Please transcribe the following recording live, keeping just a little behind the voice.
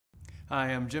Hi,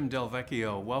 I'm Jim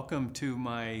Delvecchio. Welcome to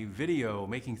my video,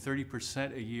 Making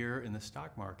 30% a Year in the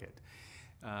Stock Market.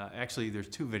 Actually, there's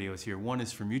two videos here. One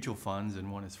is for mutual funds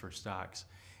and one is for stocks.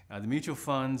 The mutual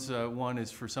funds one is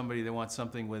for somebody that wants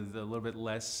something with a little bit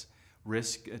less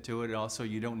risk to it. Also,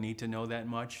 you don't need to know that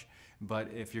much.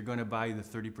 But if you're going to buy the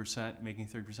 30%, making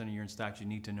 30% a year in stocks, you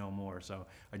need to know more. So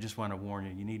I just want to warn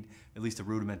you, you need at least a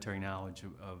rudimentary knowledge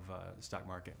of the stock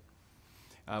market.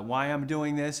 Why I'm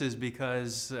doing this is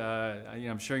because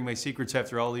I'm sharing my secrets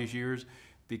after all these years,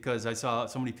 because I saw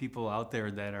so many people out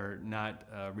there that are not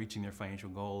reaching their financial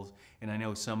goals, and I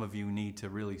know some of you need to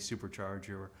really supercharge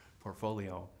your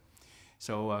portfolio.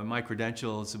 So my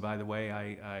credentials, by the way,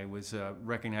 I was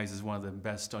recognized as one of the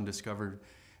best undiscovered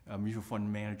mutual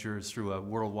fund managers through a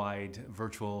worldwide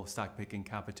virtual stock picking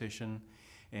competition.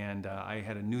 And I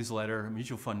had a newsletter, a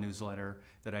mutual fund newsletter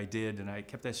that I did, and I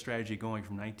kept that strategy going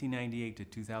from 1998 to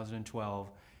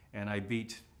 2012. And I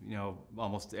beat,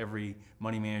 almost every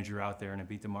money manager out there, and I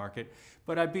beat the market.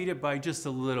 But I beat it by just a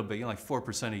little bit, like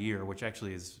 4% a year, which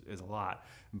actually is a lot.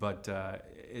 But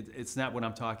it's not what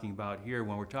I'm talking about here.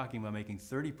 When we're talking about making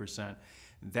 30%,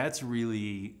 that's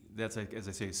like, as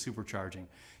I say, supercharging.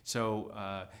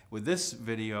 So with this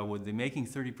video, with the making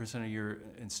 30% a year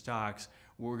in stocks,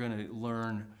 you're going to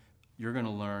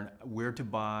learn where to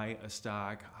buy a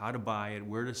stock, how to buy it,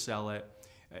 where to sell it.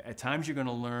 At times you're going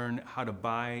to learn how to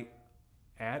buy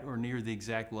at or near the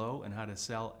exact low and how to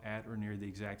sell at or near the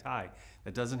exact high.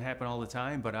 That doesn't happen all the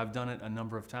time, but I've done it a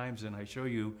number of times, and I show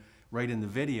you right in the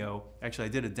video. Actually, I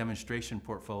did a demonstration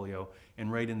portfolio,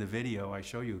 and right in the video I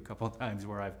show you a couple of times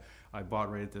where I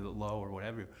bought right at the low or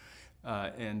whatever.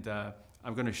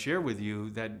 I'm going to share with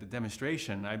you that the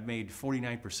demonstration. I've made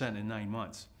 49% in 9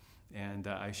 months. And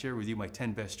I share with you my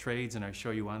 10 best trades, and I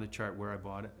show you on the chart where I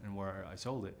bought it and where I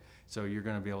sold it. So you're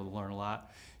going to be able to learn a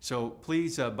lot. So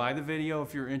please buy the video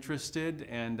if you're interested,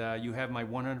 and you have my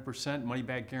 100% money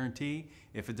back guarantee.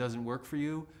 If it doesn't work for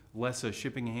you, less a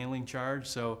shipping and handling charge.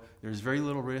 So there's very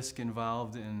little risk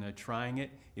involved in trying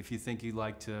it if you think you'd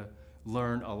like to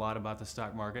learn a lot about the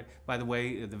stock market. By the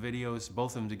way, the videos,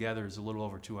 both of them together, is a little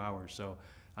over 2 hours. So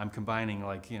I'm combining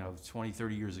 20,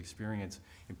 30 years experience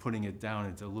and putting it down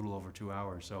into a little over 2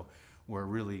 hours. So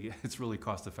it's really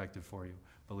cost effective for you.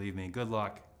 Believe me. Good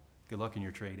luck. Good luck in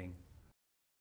your trading.